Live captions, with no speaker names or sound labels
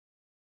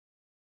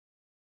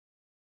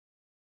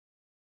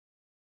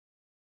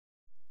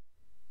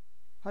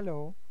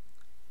Hello,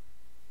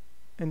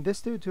 in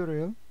this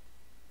tutorial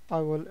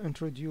I will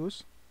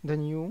introduce the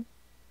new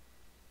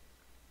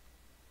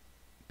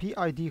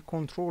PID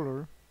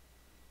controller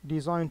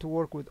designed to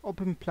work with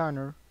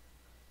OpenPlanner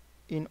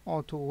in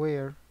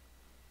AutoWare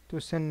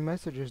to send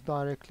messages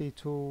directly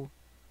to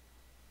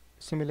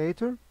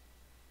simulator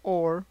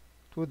or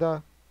to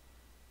the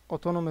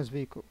autonomous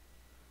vehicle.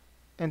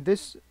 In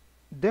this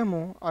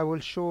demo I will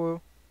show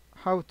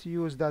how to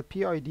use that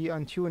PID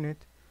and tune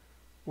it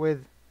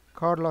with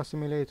CARLA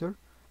simulator,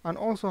 and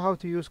also how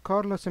to use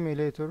CARLA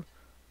simulator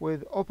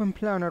with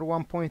OpenPlanner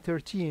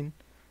 1.13,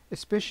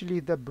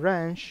 especially the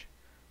branch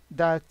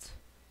that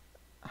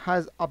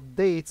has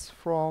updates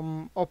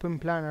from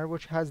OpenPlanner,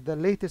 which has the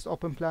latest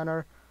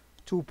OpenPlanner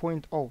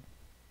 2.0.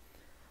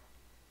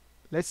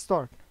 Let's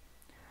start.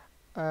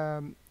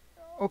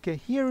 Okay,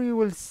 here you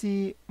will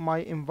see my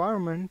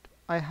environment.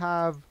 I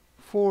have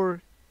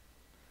 4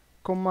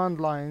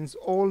 command lines,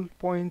 all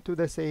point to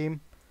the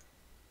same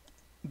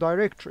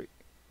directory,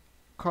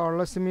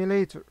 CARLA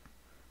simulator.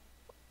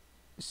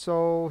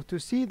 So to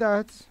see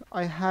that,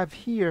 I have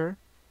here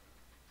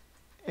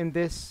in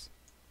this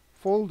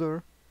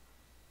folder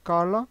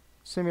CARLA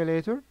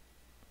simulator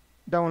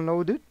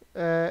downloaded.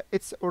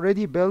 It's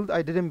already built,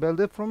 I didn't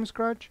build it from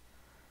scratch,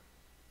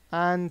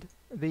 and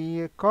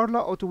the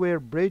CARLA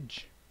AutoWare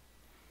bridge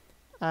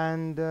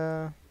and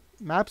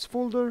maps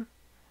folder,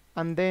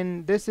 and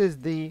then this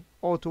is the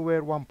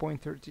AutoWare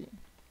 1.13.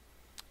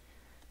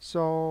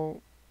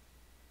 So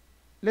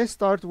let's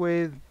start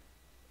with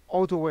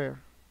AutoWare.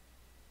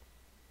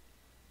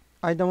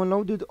 I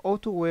downloaded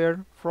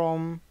AutoWare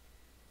from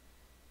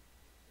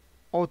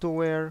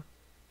AutoWare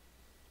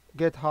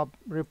GitHub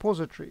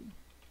repository.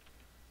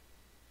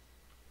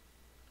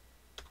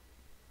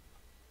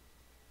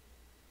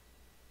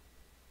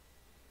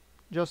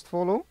 Just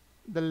follow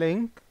the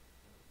link,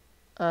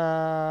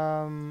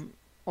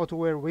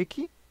 AutoWare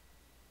wiki.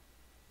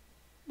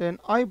 Then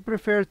I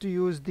prefer to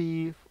use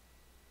the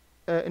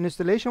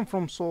installation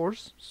from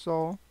source,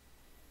 so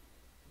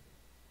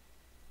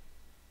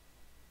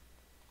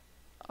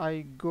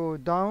I go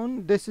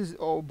down. This is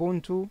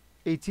Ubuntu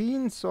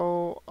 18,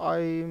 so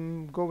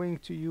I'm going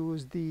to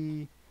use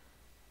the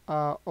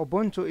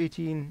Ubuntu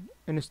 18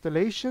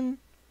 installation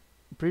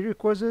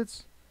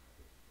prerequisites.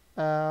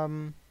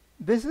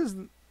 This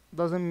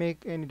doesn't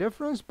make any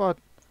difference, but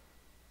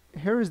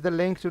here is the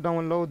link to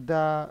download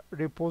the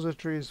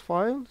repositories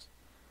files.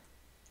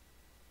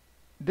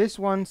 This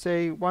one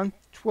say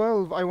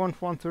 112, I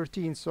want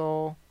 113,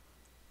 so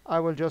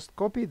I will just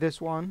copy this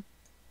one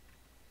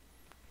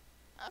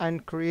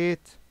and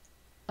create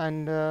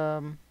and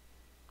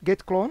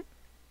git clone.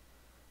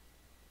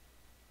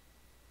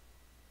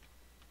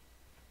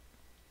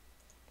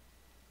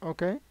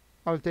 Okay,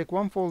 I'll take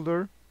one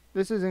folder.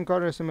 This is in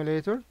CARLA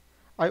simulator.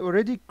 I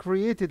already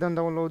created and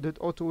downloaded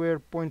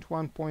AutoWare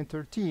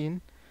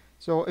 0.1.13.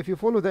 So if you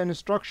follow the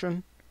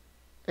instruction,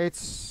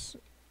 it's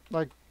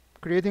like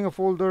creating a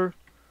folder,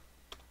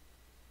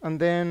 and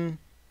then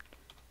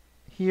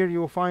here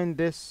you'll find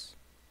this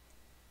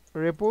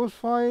repos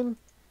file,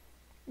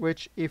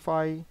 which if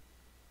I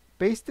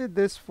pasted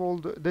this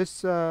folder,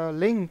 this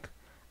link,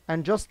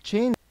 and just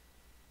change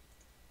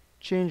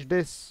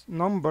this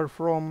number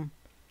from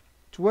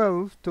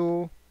 12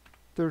 to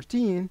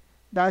 13,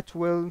 that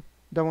will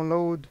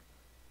download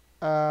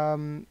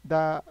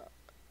the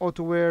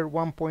AutoWare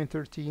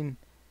 1.13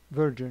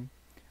 version.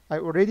 I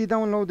already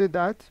downloaded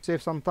that.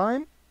 Save some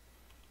time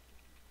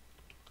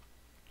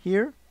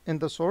here in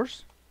the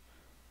source.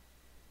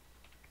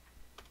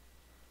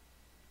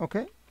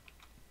 Okay,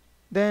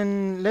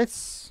 then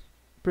let's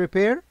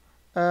prepare.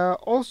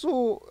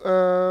 Also,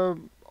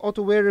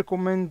 AutoWare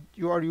recommend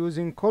you are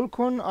using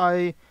Colcon.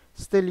 I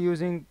still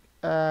using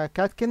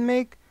Catkin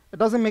make. It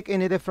doesn't make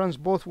any difference,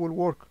 both will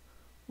work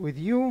with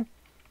you.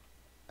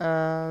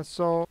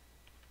 So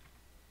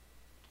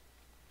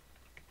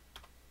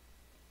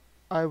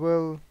I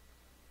will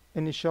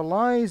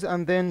initialize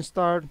and then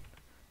start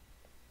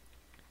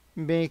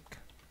make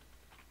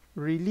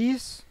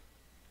release.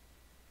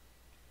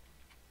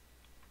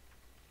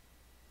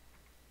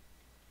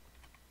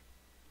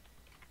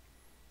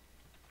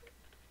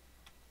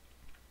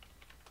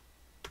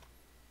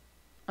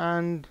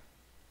 And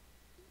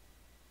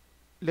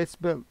let's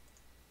build.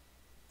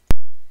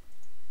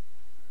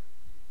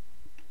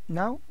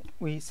 Now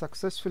we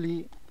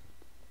successfully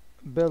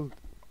built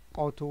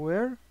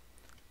AutoWare,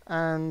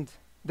 and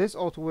this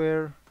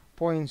AutoWare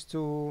points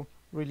to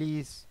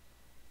release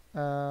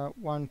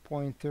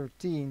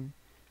 1.13.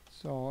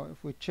 So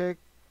if we check,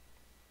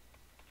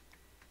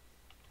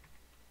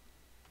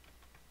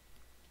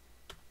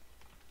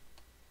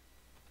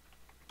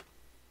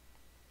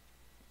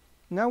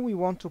 now we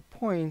want to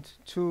point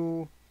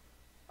to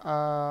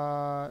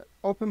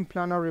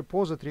OpenPlanner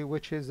repository,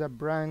 which is a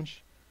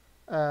branch,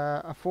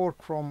 a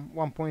fork from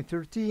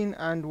 1.13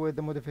 and with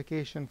the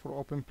modification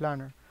for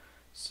OpenPlanner.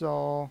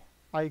 So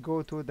I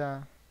go to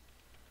the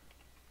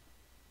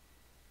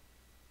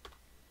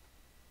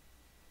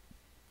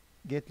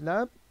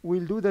GitLab.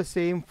 We'll do the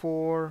same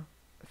for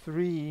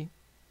 3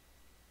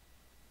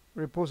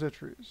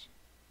 repositories: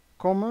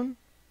 common,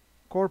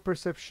 core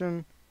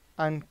perception,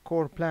 and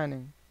core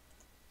planning.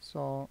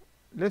 So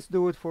let's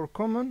do it for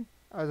common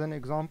as an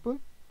example.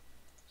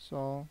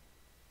 So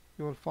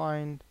you will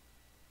find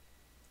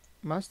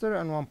master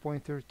and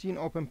 1.13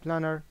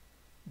 OpenPlanner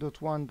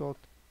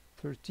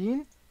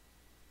 .1.13.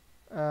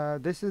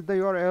 This is the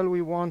URL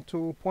we want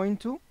to point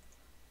to,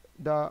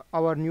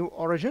 our new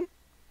origin.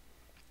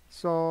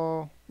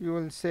 So you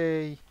will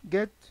say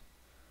get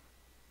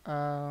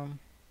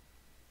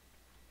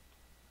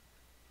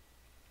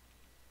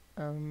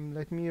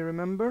let me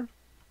remember.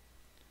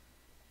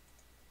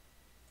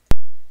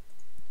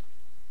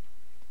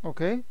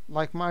 Okay,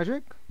 like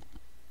magic.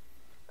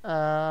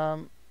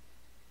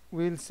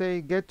 We'll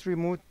say get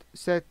remote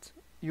set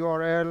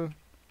URL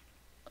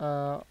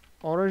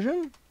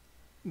origin.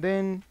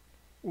 Then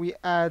we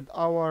add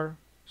our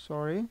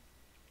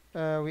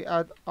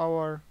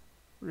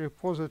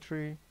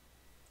repository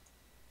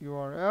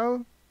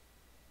URL.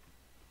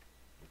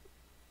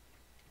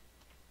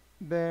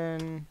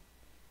 Then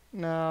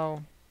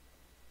now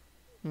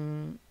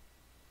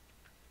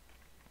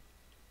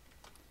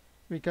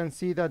we can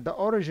see that the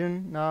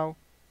origin, now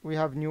we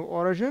have new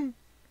origin,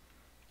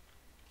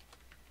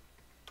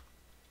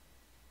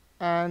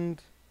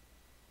 and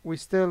we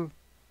still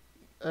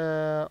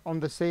on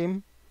the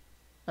same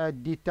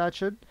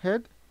detached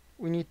head.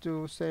 We need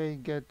to say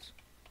get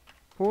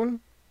pull.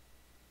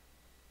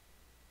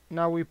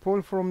 Now we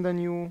pull from the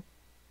new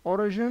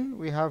origin.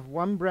 We have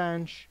one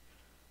branch,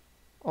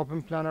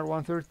 OpenPlanner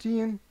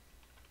 113,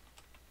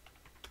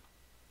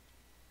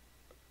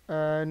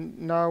 and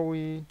now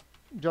we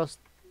just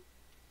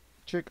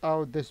check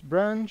out this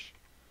branch,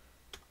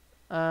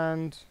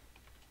 and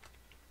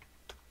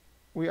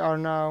we are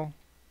now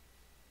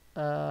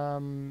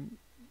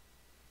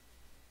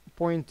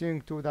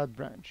pointing to that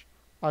branch.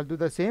 I'll do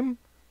the same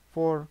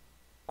for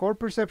core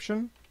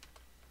perception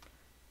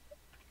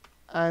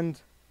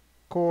and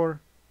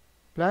core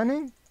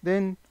planning.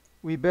 Then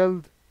we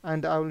build,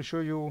 and I will show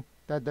you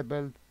that the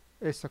build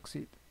is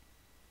succeed.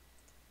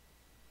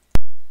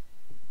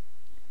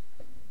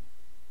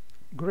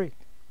 Great.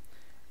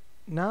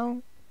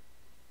 Now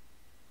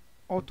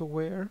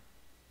AutoWare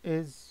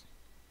is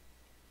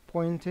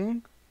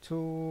pointing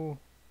to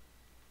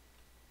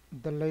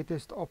the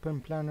latest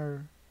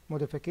OpenPlanner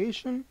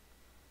modification,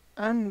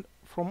 and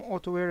from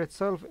AutoWare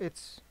itself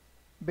it's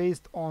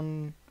based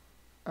on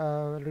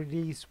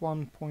release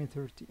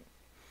 1.13.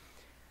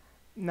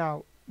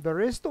 Now the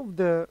rest of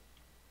the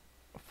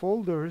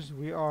folders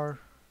we are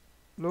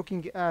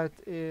looking at,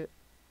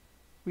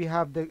 we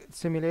have the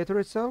simulator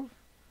itself.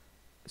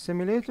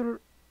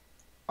 Simulator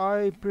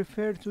I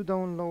prefer to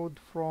download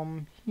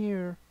from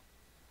here.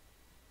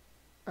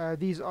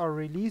 These are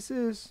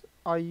releases.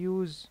 I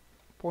use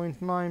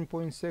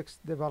 0.9.6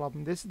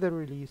 development. This is the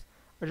release.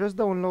 I just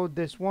download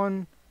this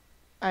one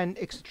and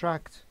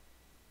extract.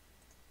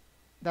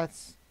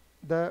 That's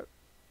the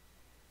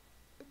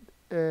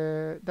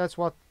that's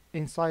what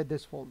inside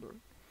this folder.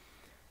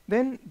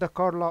 Then the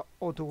CARLA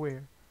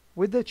AutoWare.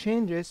 With the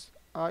changes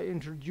I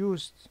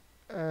introduced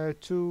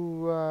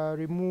to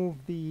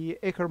remove the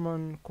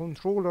Ackermann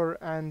controller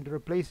and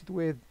replace it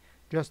with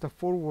just a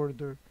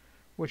forwarder,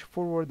 which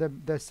forward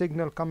the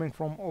signal coming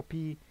from OP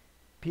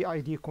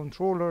PID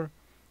controller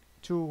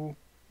to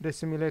the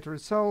simulator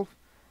itself.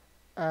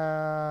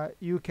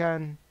 You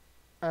can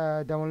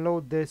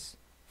download this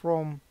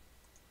from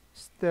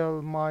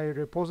still my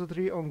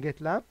repository on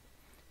GitLab.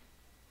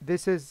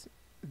 This is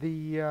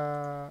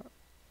the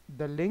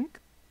link.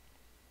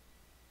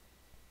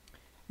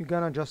 You're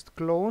gonna just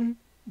clone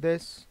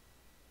this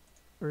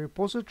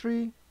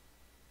repository,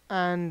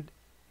 and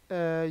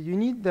you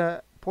need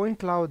the point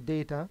cloud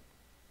data,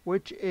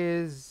 which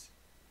is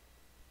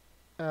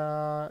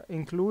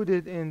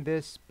included in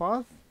this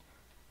path.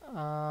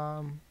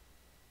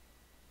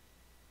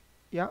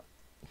 Yeah,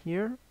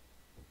 here.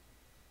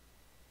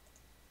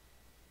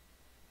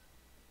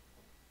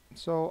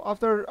 So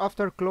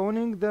after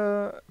cloning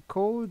the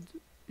code,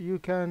 you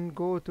can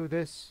go to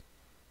this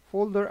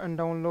folder and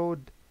download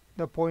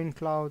the point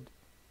cloud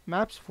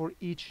maps for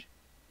each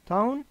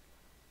town,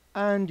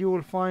 and you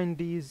will find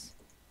these.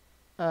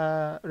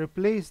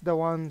 Replace the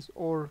ones,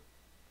 or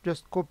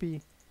just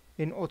copy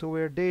in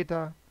AutoWare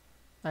data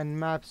and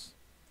maps.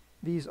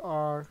 These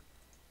are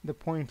the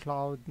point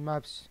cloud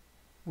maps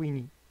we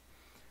need.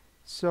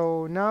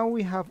 So now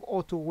we have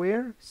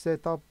AutoWare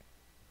set up,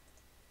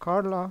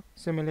 CARLA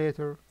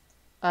simulator,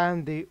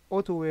 and the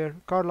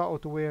CARLA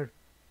AutoWare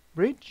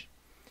bridge.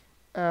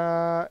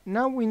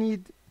 Now we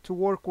need to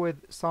work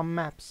with some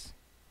maps.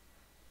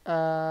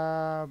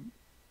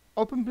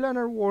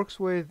 OpenPlanner works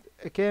with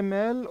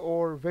KML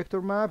or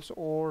vector maps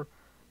or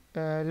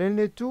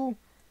Linear 2.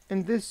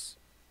 In this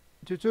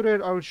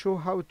tutorial I will show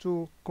how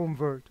to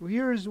convert.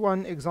 Here is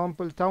one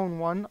example, town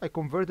 1. I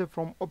converted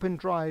from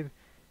OpenDrive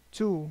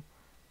to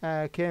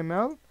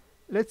KML.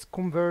 Let's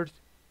convert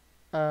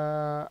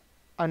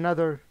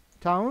another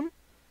town.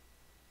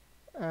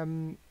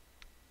 In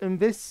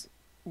this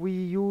we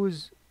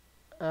use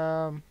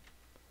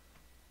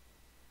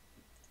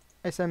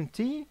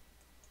SMT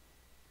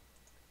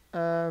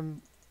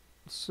um,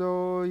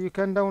 so you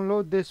can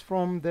download this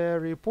from the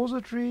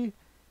repository,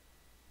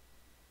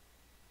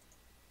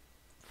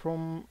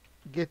 from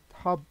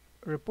GitHub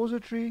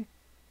repository,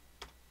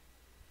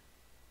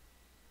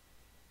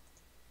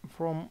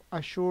 from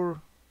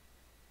Azure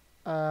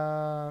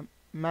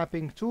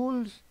mapping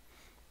tools.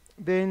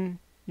 Then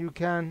you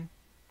can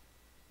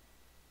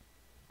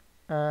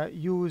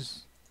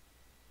use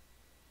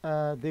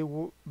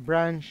the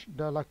branch,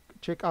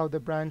 check out the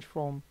branch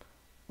from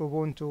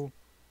Ubuntu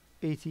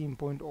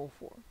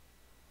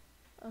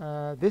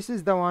 18.04. This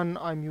is the one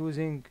I'm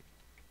using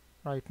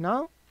right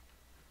now.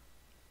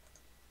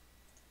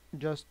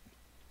 Just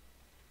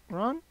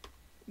run.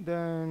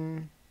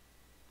 Then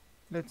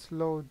let's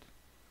load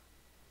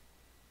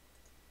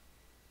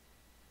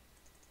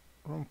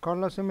from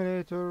CARLA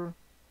simulator.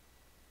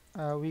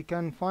 We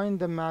can find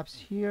the maps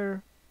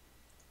here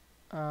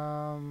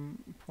from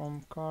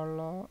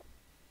CARLA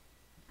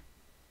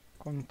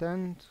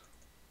content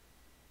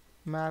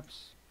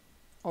maps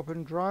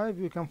open drive.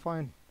 You can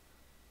find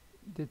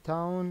the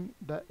town,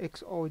 the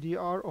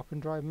XODR open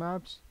drive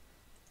maps.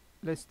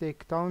 Let's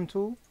take town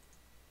 2.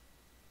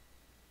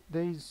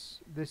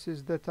 This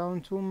is the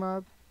town 2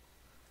 map.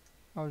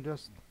 I'll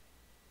just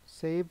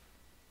save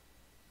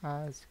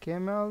as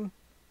KML.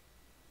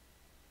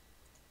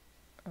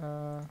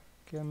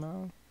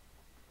 KML.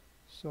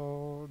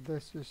 So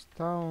this is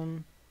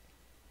town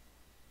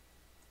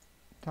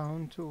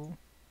 2,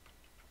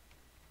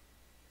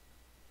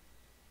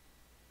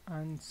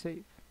 and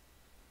save.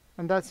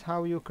 And that's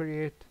how you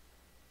create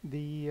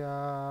the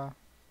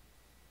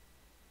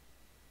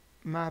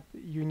map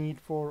you need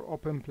for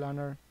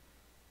OpenPlanner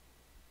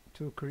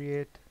to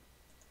create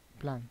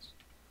plans.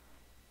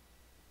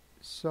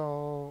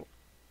 So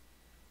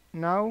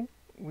now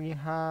we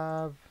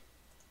have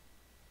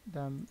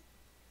the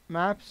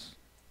maps,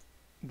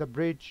 the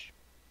bridge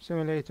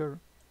simulator,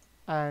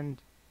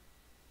 and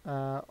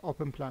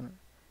OpenPlanner.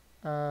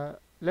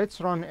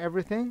 Let's run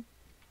everything.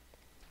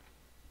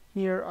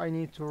 Here I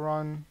need to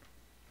run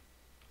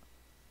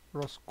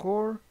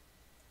ROSCORE,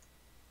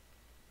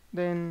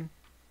 then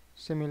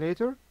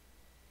simulator.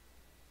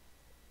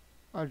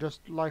 I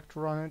just like to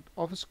run it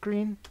off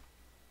screen.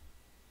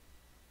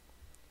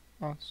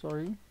 Oh,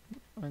 sorry,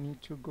 I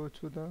need to go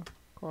to the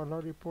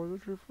CARLA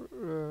repository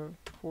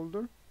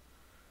folder.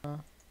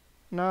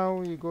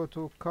 Now you go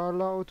to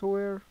CARLA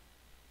AutoWare.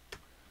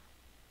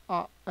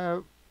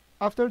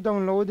 After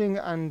downloading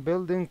and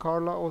building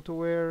CARLA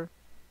AutoWare,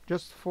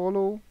 just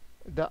follow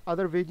the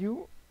other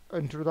video,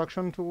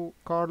 introduction to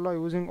CARLA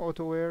using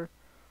AutoWare,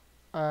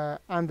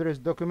 and there is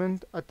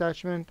document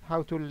attachment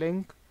how to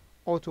link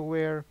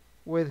AutoWare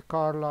with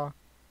CARLA,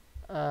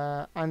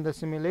 and the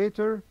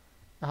simulator,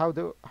 how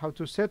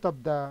to set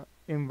up the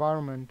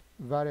environment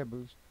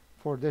variables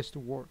for this to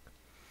work.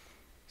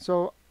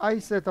 So I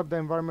set up the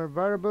environment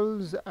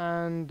variables,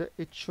 and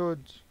I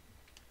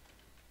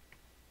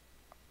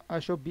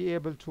should be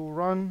able to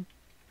run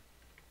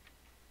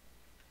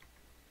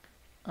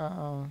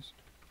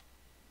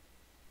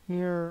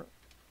here.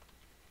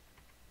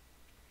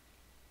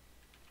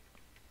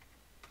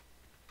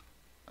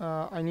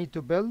 I need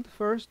to build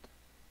first,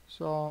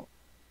 so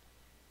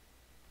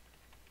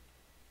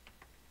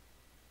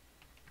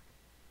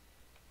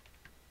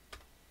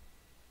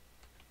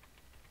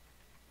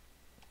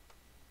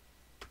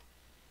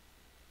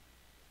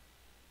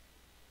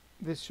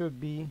this should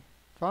be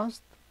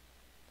fast.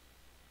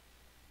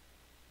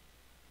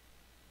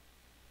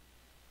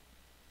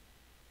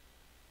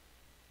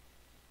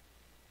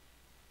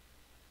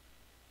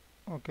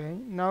 Okay,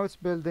 now it's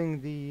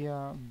building the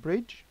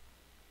bridge.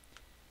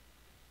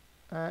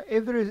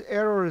 If there is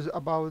errors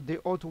about the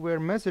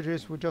AutoWare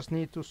messages, we just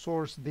need to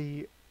source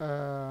the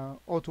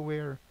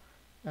AutoWare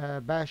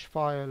bash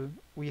file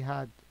we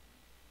had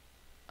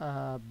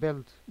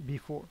built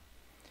before.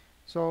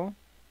 So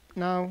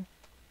now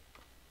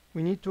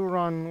we need to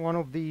run one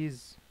of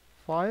these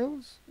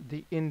files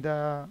in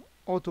the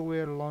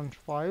AutoWare launch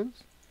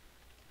files.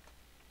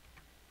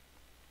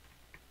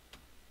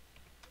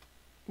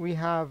 We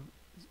have,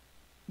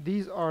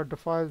 these are the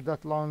files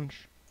that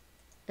launch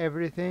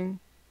everything,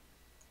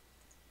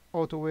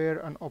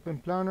 AutoWare and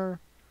OpenPlanner.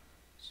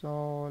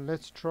 So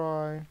let's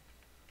try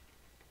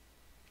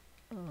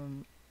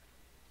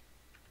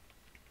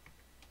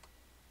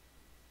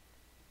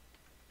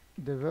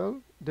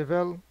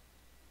devel.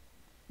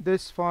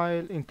 This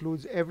file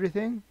includes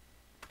everything.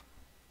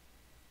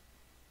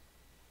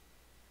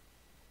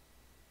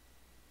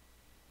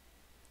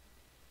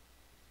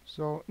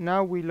 So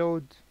now we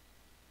load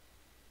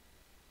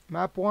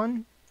map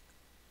 1.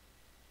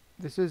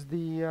 This is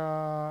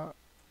the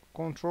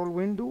control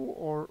window,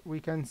 or we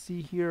can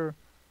see here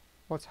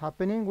what's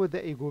happening with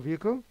the Ego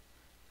vehicle.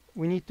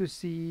 We need to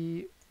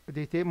see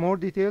more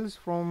details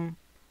from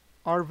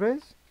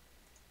RViz.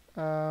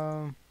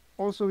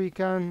 Also we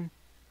can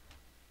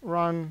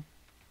run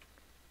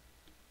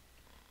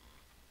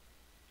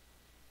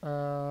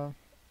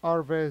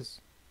RViz.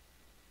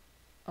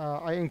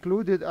 I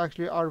included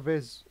actually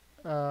RViz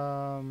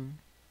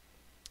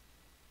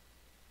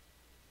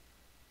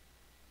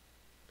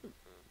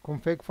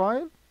config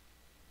file.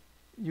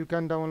 You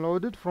can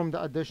download it from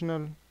the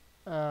additional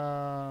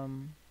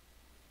um,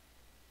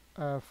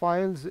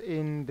 files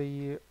in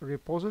the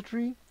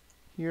repository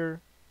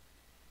here.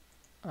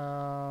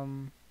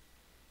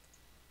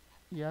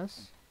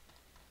 Yes,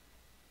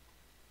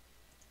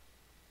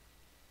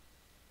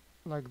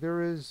 like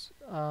there is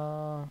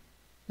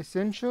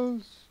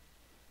essentials,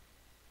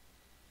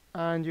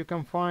 and you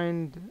can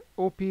find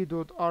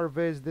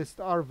op.rviz, this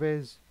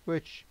rviz,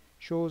 which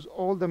shows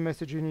all the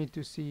message you need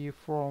to see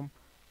for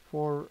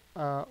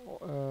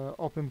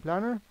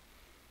OpenPlanner.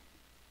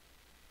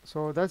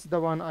 So that's the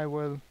one I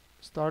will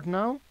start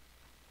now.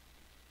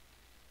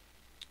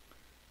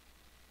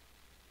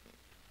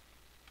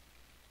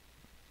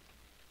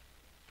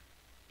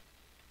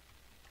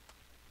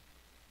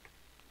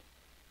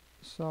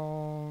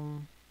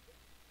 So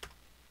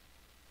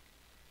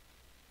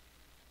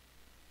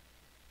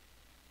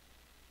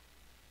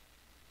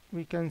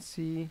we can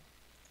see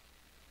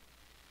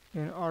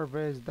in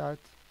rviz that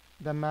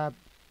the map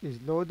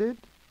is loaded.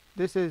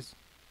 This is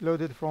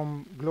loaded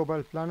from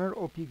Global Planner,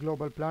 OP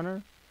Global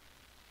Planner,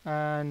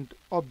 and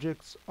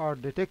objects are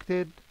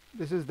detected.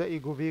 This is the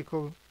ego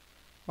vehicle,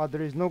 but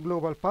there is no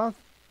global path.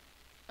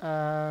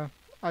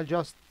 I'll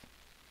just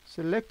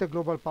select a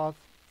global path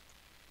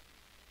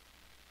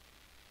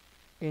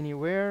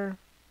anywhere.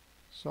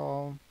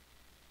 So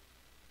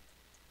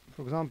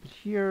for example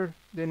here,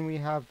 then we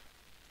have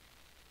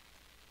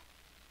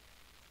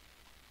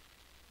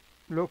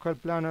local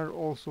planner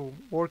also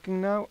working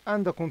now,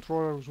 and the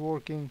controller is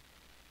working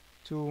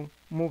to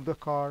move the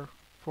car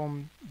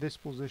from this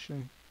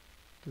position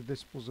to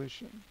this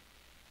position.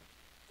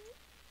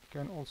 You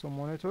can also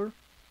monitor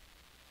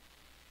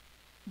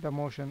the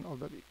motion of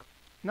the vehicle.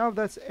 Now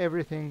that's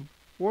everything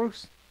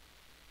works.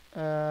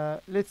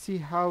 Let's see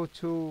how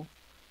to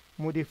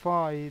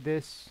modify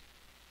this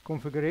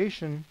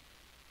configuration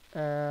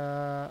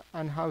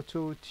and how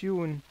to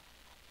tune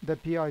the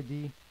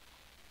PID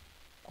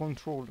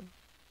controller.